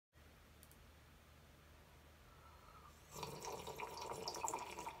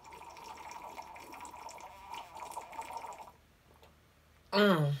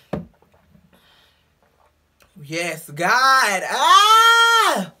Yes, God.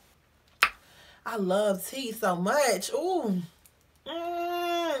 Ah! I love tea so much. Ooh.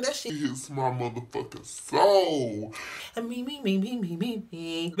 That shit hits my motherfucking soul. And me.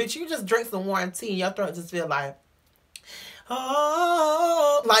 Bitch, you just drink some warm tea and your throat just feel like,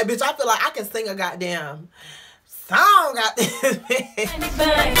 oh. Like, bitch, I feel like I can sing a goddamn song out this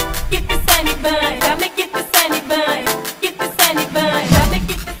bitch. Get the sunny bun. Got me get the sunny bun. Get the sunny bun. Got me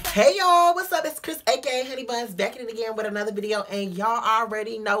get the. Hey y'all, what's up? It's Chris, aka Honey Buns, back at it again with another video, and y'all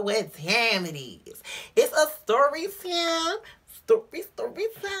already know what time it is. It's a story time. Story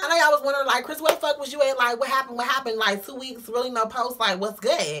time. I know y'all was wondering, like, Chris, where the fuck was you at? Like, what happened? Like, 2 weeks, really no post. Like, what's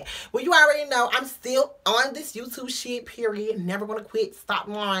good? Well, you already know I'm still on this YouTube shit, period. Never gonna quit, stop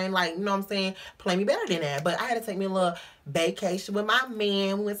lying. Like, you know what I'm saying? Play me better than that. But I had to take me a little vacation with my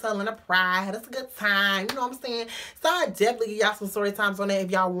man. We went to Atlanta Pride. Had us a good time. You know what I'm saying? So I definitely give y'all some story times on that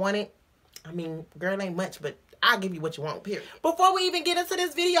if y'all want it. I mean, girl, it ain't much, but I'll give you what you want, period. Before we even get into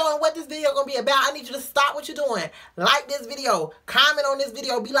this video and what this video gonna be about, I need you to stop what you're doing. Like this video, comment on this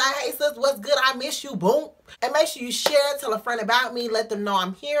video, be like, hey sis, what's good? I miss you, boom. And make sure you share, tell a friend about me, let them know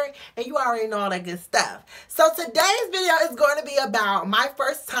I'm here, and you already know all that good stuff. So today's video is going to be about my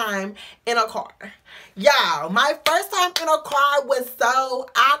first time in a car. Y'all, my first time in a car was so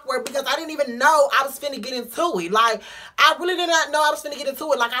awkward because I didn't even know I was finna get into it. Like, I really did not know I was finna get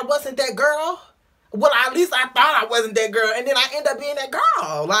into it. Like, I wasn't that girl. Well, at least I thought I wasn't that girl, and then I end up being that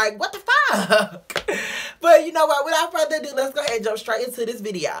girl. Like, what the fuck? But you know what? Without further ado, let's go ahead and jump straight into this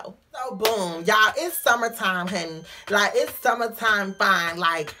video. So, boom. Y'all, it's summertime, honey. Like, it's summertime fine.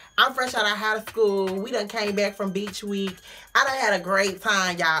 Like, I'm fresh out of high school. We done came back from beach week. I done had a great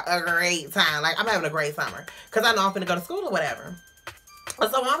time, y'all. A great time. Like, I'm having a great summer. Because I know I'm finna go to school or whatever.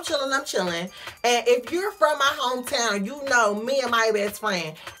 So I'm chilling. And if you're from my hometown, you know me and my best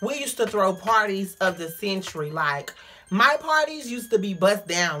friend, we used to throw parties of the century. Like, my parties used to be bust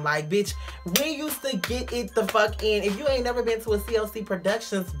down. Like, bitch, we used to get it the fuck in. If you ain't never been to a CLC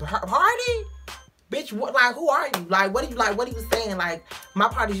Productions party, bitch, what, like, who are you? Like, what are you saying? Like, my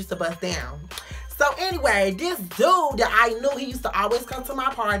parties used to bust down. So anyway, this dude that I knew, he used to always come to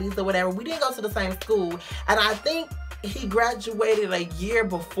my parties or whatever. We didn't go to the same school. And I think he graduated a year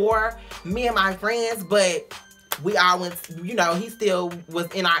before me and my friends, but we all went, you know, he still was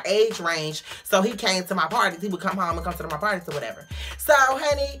in our age range. So he came to my parties. He would come home and come to my parties or whatever. So,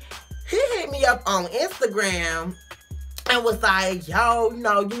 honey, he hit me up on Instagram and was like, yo, you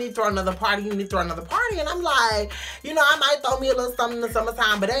know, you need to throw another party. And I'm like, you know, I might throw me a little something in the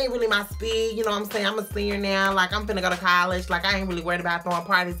summertime, but it ain't really my speed. You know what I'm saying? I'm a senior now. Like, I'm finna go to college. Like, I ain't really worried about throwing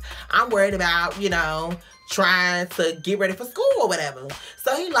parties. I'm worried about, you know, trying to get ready for school or whatever.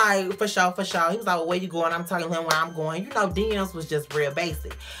 So he like, for sure. He was like, well, where you going? I'm telling him where I'm going. You know, DMs was just real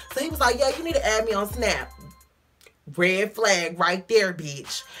basic. So he was like, yeah, you need to add me on Snap. Red flag right there,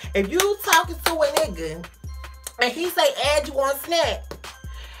 bitch. If you talking to a nigga and he say add you on Snap,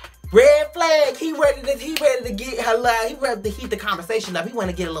 red flag, he ready to get her love. He ready to heat the conversation up. He want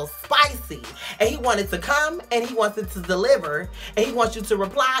to get a little spicy. And he wanted to come and he wants it to deliver. And he wants you to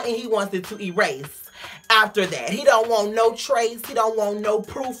reply and he wants it to erase. After that, he don't want no trace. He don't want no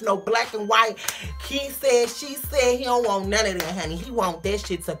proof, no black and white. He said, she said, he don't want none of that, honey. He want that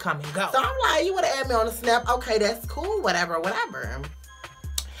shit to come and go. So I'm like, you would have added me on the Snap. Okay, that's cool, whatever.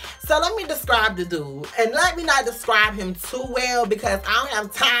 So let me describe the dude. And let me not describe him too well because I don't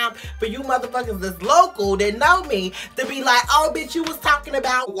have time for you motherfuckers that's local that know me to be like, oh, bitch, you was talking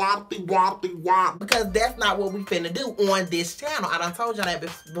about wop. Because that's not what we finna do on this channel. I done told y'all that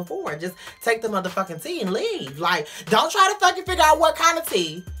before. Just take the motherfucking tea and leave. Like, don't try to fucking figure out what kind of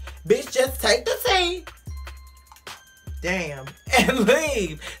tea. Bitch, just take the tea. Damn. And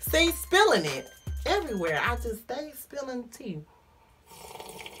leave. See, spilling it everywhere. I just stay spilling tea.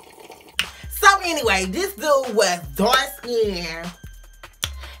 So anyway, this dude was dark skinned.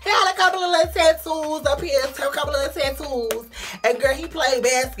 He had a couple of little tattoos up here, a couple of little tattoos. And girl, he played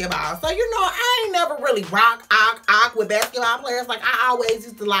basketball. So, you know, I ain't never really rock with basketball players. Like, I always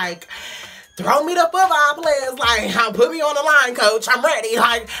used to, like, throw me the football players. Like, put me on the line, coach. I'm ready.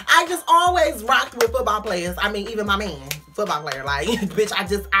 Like, I just always rocked with football players. I mean, even my man, football player. Like, bitch,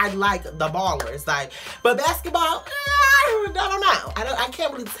 I like the ballers. Like, but basketball, I don't know. I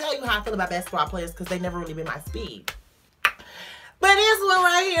can't really tell you how I feel about basketball players because they never really been my speed. But this one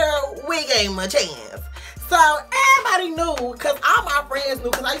right here, we gave him a chance. So everybody knew, because all my friends knew,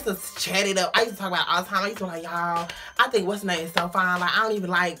 because I used to chat it up. I used to talk about it all the time. I used to be like, y'all, I think what's name is so fine. Like, I don't even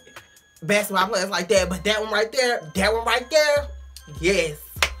like basketball players like that. But that one right there, yes.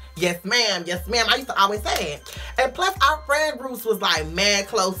 Yes, ma'am. Yes, ma'am. I used to always say it. And plus, our friend groups was like mad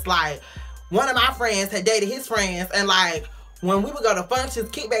close. Like, one of my friends had dated his friends, and like when we would go to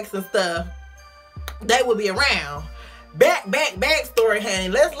functions, kickbacks and stuff, they would be around. Back story, honey.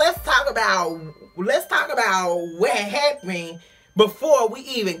 Let's talk about what happened before we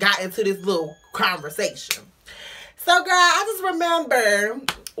even got into this little conversation. So, girl, I just remember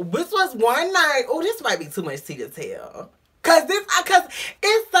this was one night. Oh, this might be too much tea to tell. Cause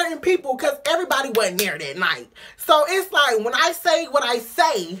it's certain people, cause everybody wasn't there that night. So it's like when I say what I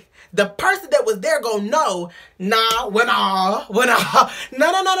say, the person that was there gonna know. No. We're not gonna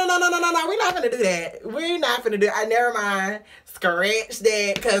do that. We're not gonna do it. Never mind. Scratch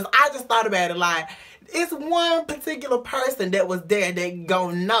that. Cause I just thought about it like it's one particular person that was there that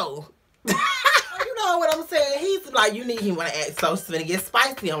gonna know. You know what I'm saying? He's like, he want to act so finna get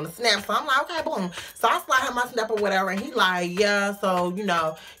spicy on the snap. So I'm like, okay, boom. So I slide him my snap or whatever, and he like, yeah, so, you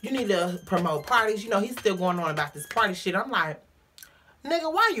need to promote parties. He's still going on about this party shit. I'm like,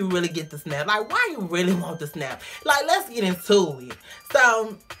 nigga, why you really get the snap? Like, why you really want the snap? Like, let's get into it.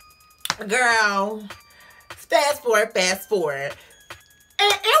 So, girl, fast forward.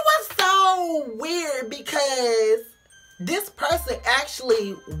 And it was so weird because this person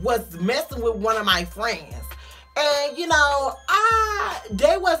actually was messing with one of my friends. And,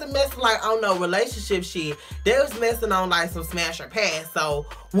 they wasn't messing like on no relationship shit. They was messing on like some smash or pass. So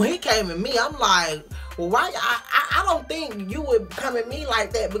when he came at me, I'm like, well, why? I don't think you would come at me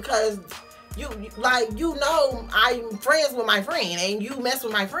like that because I'm friends with my friend and you mess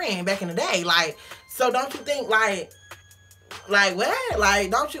with my friend back in the day. Like, so don't you think like what?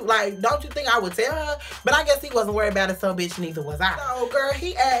 Like, don't you think I would tell her? But I guess he wasn't worried about it, so bitch, neither was I. So, girl,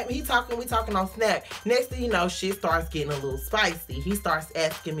 we talking on Snap. Next thing you know, shit starts getting a little spicy. He starts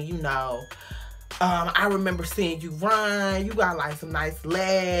asking me, I remember seeing you run. You got like some nice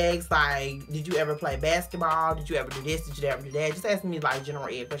legs. Like, did you ever play basketball? Did you ever do this? Did you ever do that? Just asking me like general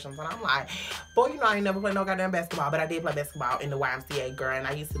ed questions. And I'm like, boy, I ain't never played no goddamn basketball, but I did play basketball in the YMCA, girl, and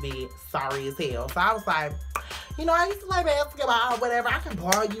I used to be sorry as hell. So I was like, I used to play basketball, whatever. I can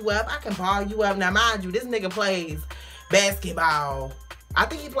ball you up. Now, mind you, this nigga plays basketball. I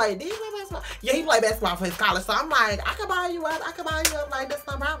think did he play basketball? Yeah, he played basketball for his college. So I'm like, I can ball you up. Like, that's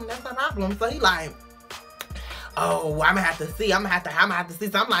no problem. So he like, oh, I'm gonna have to see. So I'm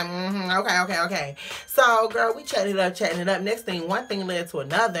like, okay. So, girl, we chatting it up. Next thing, one thing led to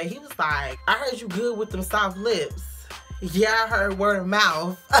another. He was like, I heard you good with them soft lips. Yeah, I heard word of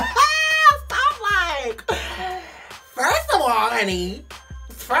mouth. So I'm like, first of all, honey,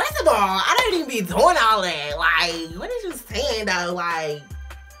 I don't even be doing all that. Like, what is you saying though? Like,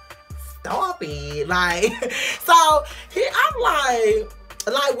 stop it. Like, so I'm like,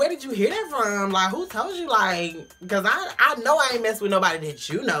 where did you hear that from? Like, who told you? Like, because I know I ain't messing with nobody that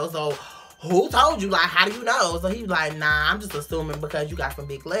you know. So who told you? Like, how do you know? So he was like, nah, I'm just assuming because you got some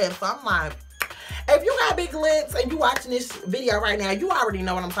big lips. So I'm like, if you got big lips and you watching this video right now, you already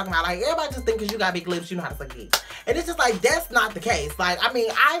know what I'm talking about. Like, everybody just think because you got big lips, you know how to suck dick. And it's just like, that's not the case. Like, I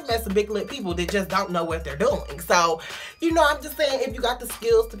mean, I've met some big lip people that just don't know what they're doing. So, I'm just saying, if you got the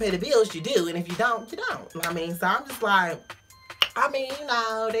skills to pay the bills, you do. And if you don't, you don't. I mean, so I'm just like,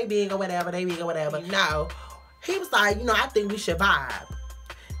 they big or whatever. No. He was like, I think we should vibe.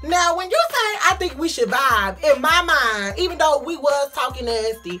 Now, when you say I think we should vibe, in my mind, even though we was talking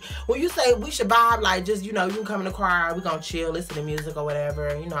nasty, when you say we should vibe, like just, you can come in the car, we gonna chill, listen to music or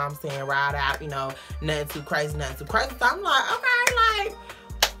whatever, what I'm saying, ride out, nothing too crazy. So I'm like, okay, like,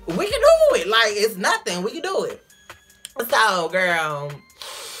 we can do it. Like, it's nothing. We can do it. So, girl,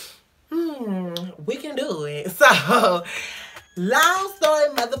 we can do it. So, long story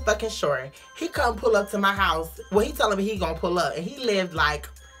motherfucking short, he come pull up to my house. Well, he telling me he gonna pull up, and he lived like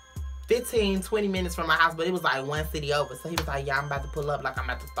 15-20 minutes from my house, but it was like one city over. So he was like, yeah, I'm about to pull up, like I'm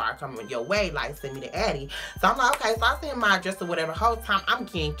about to start coming your way, like send me the Addy. So I'm like, okay. So I sent my address or whatever. Whole time I'm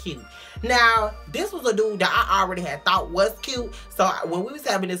getting cute. Now, this was a dude that I already had thought was cute. So when we was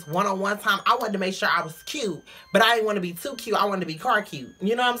having this one-on-one time, I wanted to make sure I was cute, but I didn't want to be too cute. I wanted to be car cute.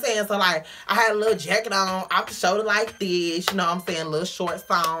 You know what I'm saying? So like, I had a little jacket on, off the shoulder like this, you know what I'm saying? A little short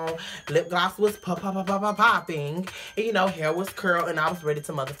song, lip gloss was popping, and hair was curled, and I was ready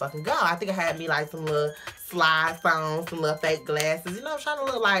to motherfucking go. I think I had me like some little slides on, some little fake glasses. I'm trying to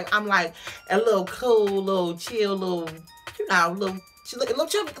look like I'm like a little cool, little chill, little chill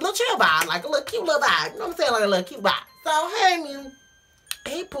vibe, like a little cute little vibe. You know what I'm saying? Like a little cute vibe. So, honey,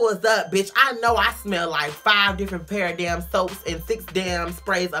 he pulls up, bitch. I know I smell like 5 different pair of damn soaps and 6 damn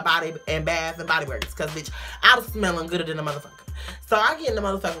sprays of body and Bath and Body Works. Because, bitch, I was smelling gooder than a motherfucker. So, I get in the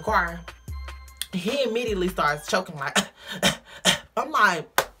motherfucking car. He immediately starts choking like, I'm like,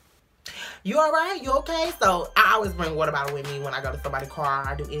 You all right? You okay? So I always bring a water bottle with me when I go to somebody's car.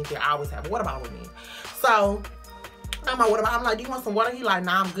 I do anything. I always have a water bottle with me. So I'm my water bottle. I'm like, do you want some water? He like,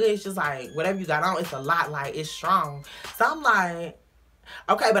 nah, I'm good. It's just like, whatever you got on, it's a lot. Like, it's strong. So I'm like,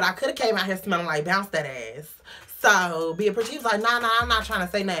 okay, but I could have came out here smelling like bounce that ass. So being pretty, he was like, nah, I'm not trying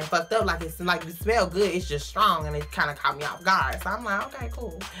to say nothing fucked up. Like, it's like, you smell good. It's just strong. And it kind of caught me off guard. So I'm like, okay,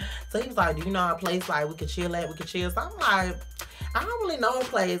 cool. So he was like, do you know a place like we could chill at? We could chill. So I'm like, I don't really know a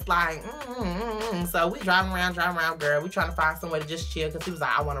place. Like, So we driving around, girl. We trying to find somewhere to just chill. Because he was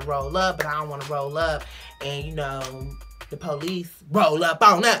like, I want to roll up, but I don't want to roll up. And, you know, the police roll up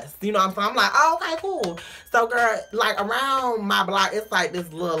on us. You know what I'm saying? I'm like, oh, okay, cool. So, girl, like, around my block, it's like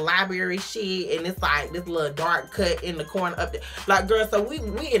this little library shit, and it's like this little dark cut in the corner up there. Like, girl, so we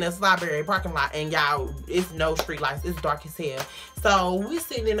in this library parking lot, and y'all, it's no street lights. It's dark as hell. So, we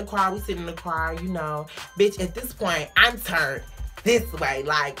sitting in the car, you know. Bitch, at this point, I'm turned this way.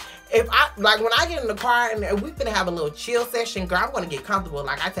 Like, when I get in the car and we finna have a little chill session, girl, I'm gonna get comfortable.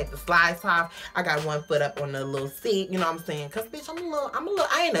 Like, I take the slides off. I got one foot up on the little seat, you know what I'm saying? Cause bitch,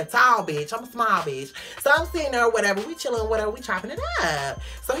 I ain't a tall bitch. I'm a small bitch. So I'm sitting there, whatever, we chilling, whatever, we chopping it up.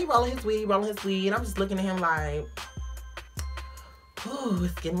 So he rolling his weed, and I'm just looking at him like, ooh,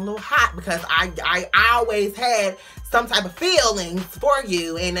 it's getting a little hot, because I always had some type of feelings for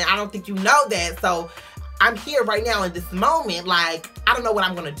you, and I don't think you know that. So I'm here right now in this moment, like, I don't know what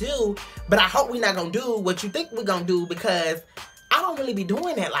I'm gonna do, but I hope we're not gonna do what you think we're gonna do, because I don't really be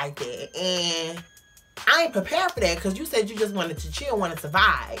doing that like that. And I ain't prepared for that, because you said you just wanted to chill, wanted to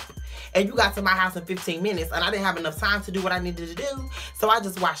vibe. And you got to my house in 15 minutes, and I didn't have enough time to do what I needed to do, so I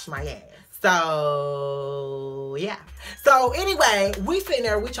just washed my ass. So, yeah. So, anyway, we sitting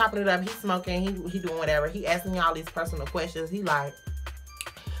there, we chopping it up, he's smoking, he doing whatever. He asking me all these personal questions. He like,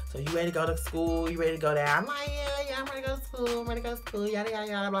 so you ready to go to school? You ready to go there? I'm like, yeah, I'm ready to go to school. I'm ready to go to school. Yada, yada,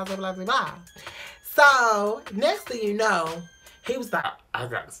 yada, blah, blah, blah, blah, blah. So, next thing you know, he was like, I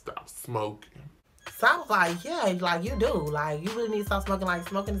gotta stop smoking. So I was like, yeah, like, you do. Like, you really need to stop smoking. Like,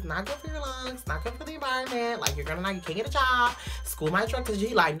 smoking is not good for your lungs. It's not good for the environment. Like, you can't get a job. School might truck, because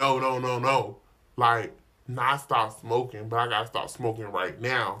he like, No. Like, not stop smoking, but I gotta stop smoking right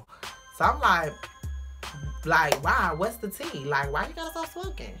now. So I'm like, wow, what's the tea? Like, why you gotta stop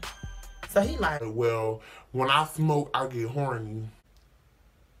smoking? So he like, well, when I smoke, I get horny.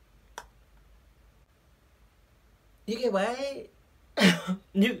 You get what?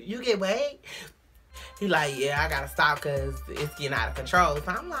 you get what? He like, yeah, I gotta stop because it's getting out of control. So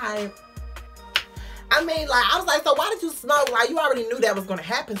I'm like, I was like, so why did you smoke? Like, you already knew that was gonna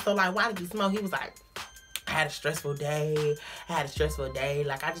happen. So like, why did you smoke? He was like, I had a stressful day.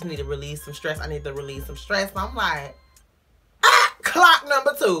 Like, I just need to release some stress. So I'm like, clock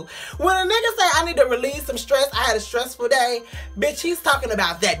number 2. When a nigga say I need to release some stress, I had a stressful day, bitch, he's talking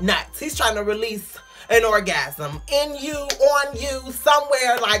about that nuts. He's trying to release an orgasm in you, on you,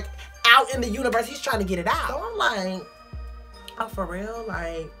 somewhere, like, out in the universe. He's trying to get it out. So I'm like, oh, for real?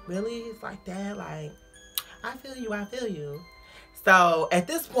 Like, really? It's like that? Like, I feel you. So at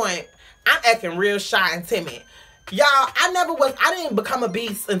this point, I'm acting real shy and timid. Y'all, I didn't become a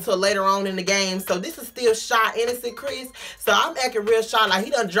beast until later on in the game. So this is still shy, innocent Chris. So I'm acting real shy. Like,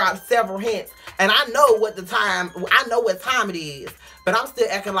 he done dropped several hints. And I know what time it is. But I'm still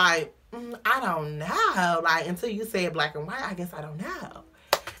acting like, I don't know. Like, until you said black and white, I guess I don't know.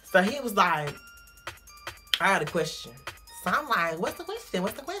 So he was like, I had a question. So I'm like, what's the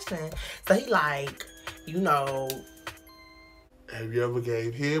question? So he like, you know, have you ever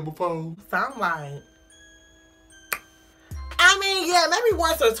gave head before? So I'm like, yeah, maybe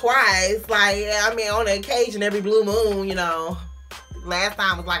once or twice. Like, on an occasion, every blue moon, you know. Last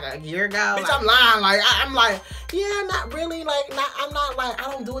time was like a year ago. Bitch, like, I'm lying. Like, I'm like, yeah, not really. Like, I'm not like, I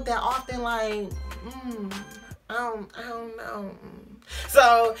don't do it that often. Like, I don't know.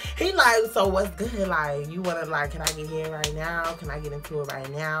 So he like, so what's good? Like, you wanna, like, can I get here right now? Can I get into it right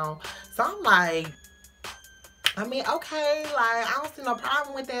now? So I'm like, okay, like, I don't see no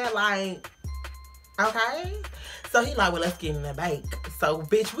problem with that. Like, okay. So he like, well, let's get in the bake. So,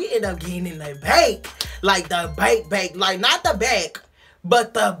 bitch, we end up getting in the bake. Like, the bake. Like, not the back,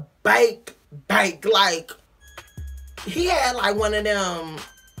 but the bake. Like, he had, like, one of them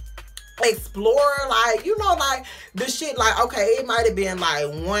Explorer, like, you know, like, the shit, like, okay, it might have been, like,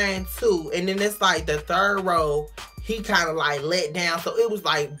 1, 2, and then it's, like, the third row, he kind of, like, let down. So, it was,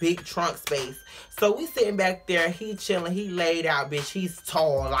 like, big trunk space. So, we sitting back there, he chilling, he laid out, bitch, he's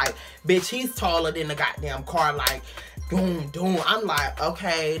tall, like, bitch, he's taller than the goddamn car, like, doom. I'm like,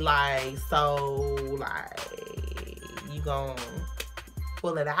 okay, like, so, like, you gonna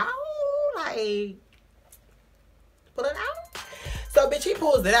pull it out? Like, pull it out? So, bitch, he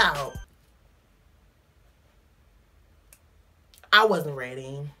pulls it out. I wasn't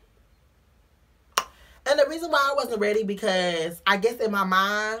ready. And the reason why I wasn't ready, because I guess in my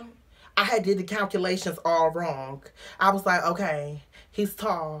mind, I had did the calculations all wrong. I was like, okay, he's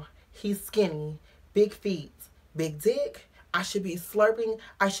tall, he's skinny, big feet, big dick. I should be slurping,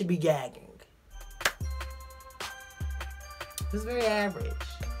 I should be gagging. It was very average.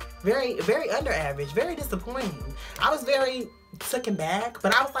 Very, very under average. Very disappointing. I was very taken back,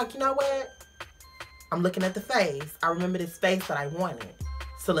 but I was like, you know what? I'm looking at the face. I remember this face that I wanted.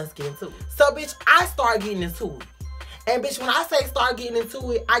 So let's get into it. So, bitch, I started getting into it. And, bitch, when I say start getting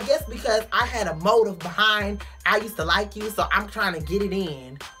into it, I guess because I had a motive behind I used to like you, so I'm trying to get it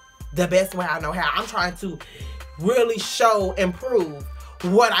in the best way I know how. I'm trying to really show and prove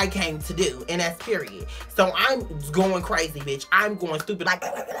what I came to do, and that's period. So I'm going crazy, bitch. I'm going stupid, like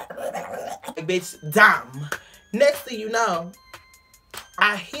bitch, dumb. Next thing you know,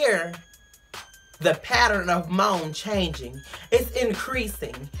 I hear the pattern of moan changing. It's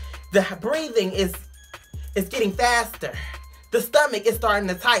increasing. The breathing is getting faster. The stomach is starting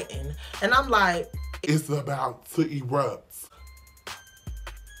to tighten. And I'm like, it's about to erupt.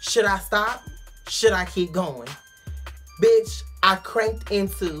 Should I stop? Should I keep going? Bitch, I cranked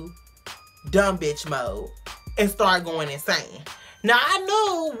into dumb bitch mode and started going insane. Now, I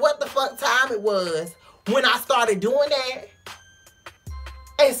knew what the fuck time it was when I started doing that,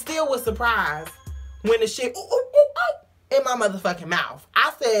 and still was surprised when the shit in my motherfucking mouth.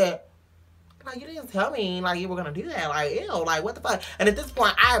 I said, like, you didn't tell me, like, you were gonna do that. Like, ew, like, what the fuck? And at this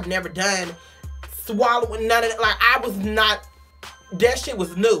point, I have never done swallowing none of that. Like, I was not, that shit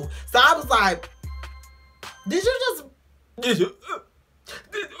was new. So I was like, did you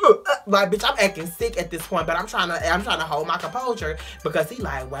like, bitch, I'm acting sick at this point, but I'm trying to hold my composure, because he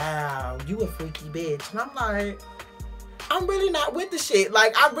like, wow, you a freaky bitch. And I'm like, I'm really not with the shit.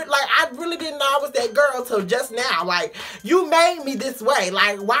 Like, I really didn't know I was that girl till just now. Like, you made me this way.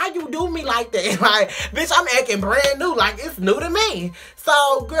 Like, why you do me like that? Like, bitch, I'm acting brand new. Like, it's new to me.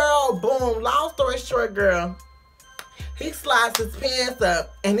 So, girl, boom, long story short, girl, he slides his pants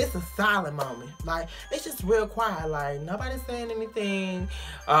up, and it's a silent moment. Like, it's just real quiet. Like, nobody's saying anything.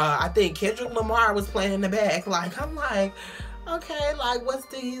 I think Kendrick Lamar was playing in the back. Like, I'm like, okay, like, what's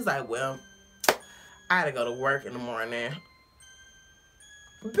this? He's like, well, I had to go to work in the morning.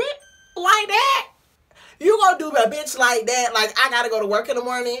 Bitch, like that? You gonna do a bitch like that? Like, I gotta go to work in the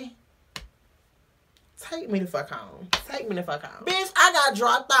morning? Take me the fuck home. Take me the fuck home. Bitch, I got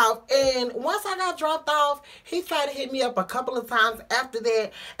dropped off. And once I got dropped off, he tried to hit me up a couple of times after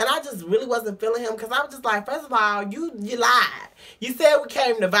that. And I just really wasn't feeling him, because I was just like, first of all, you lied. You said we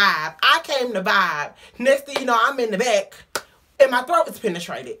came to vibe. I came to vibe. Next thing you know, I'm in the back and my throat is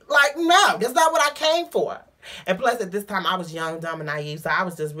penetrated. Like, no, that's not what I came for. And plus, at this time, I was young, dumb, and naive, so I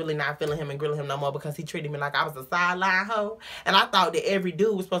was just really not feeling him and grilling him no more, because he treated me like I was a sideline hoe. And I thought that every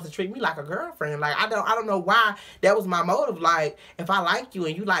dude was supposed to treat me like a girlfriend. Like, I don't know why that was my motive. Like, if I like you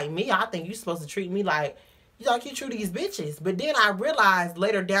and you like me, I think you're supposed to treat me like you treat these bitches. But then I realized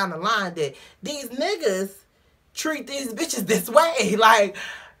later down the line that these niggas treat these bitches this way. Like,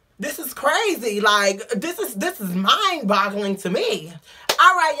 this is crazy. Like, this is mind-boggling to me.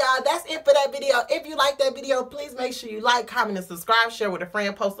 Alright, y'all, that's it for that video. If you like that video, please make sure you like, comment, and subscribe. Share with a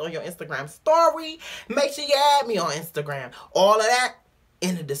friend. Post on your Instagram story. Make sure you add me on Instagram. All of that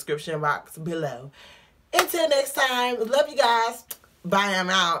in the description box below. Until next time, love you guys. Bye,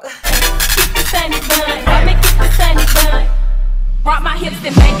 I'm out. Rock my hips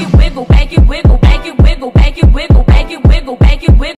and make it wiggle, make it wiggle, make it wiggle, make it wiggle, make it wiggle, make it wiggle.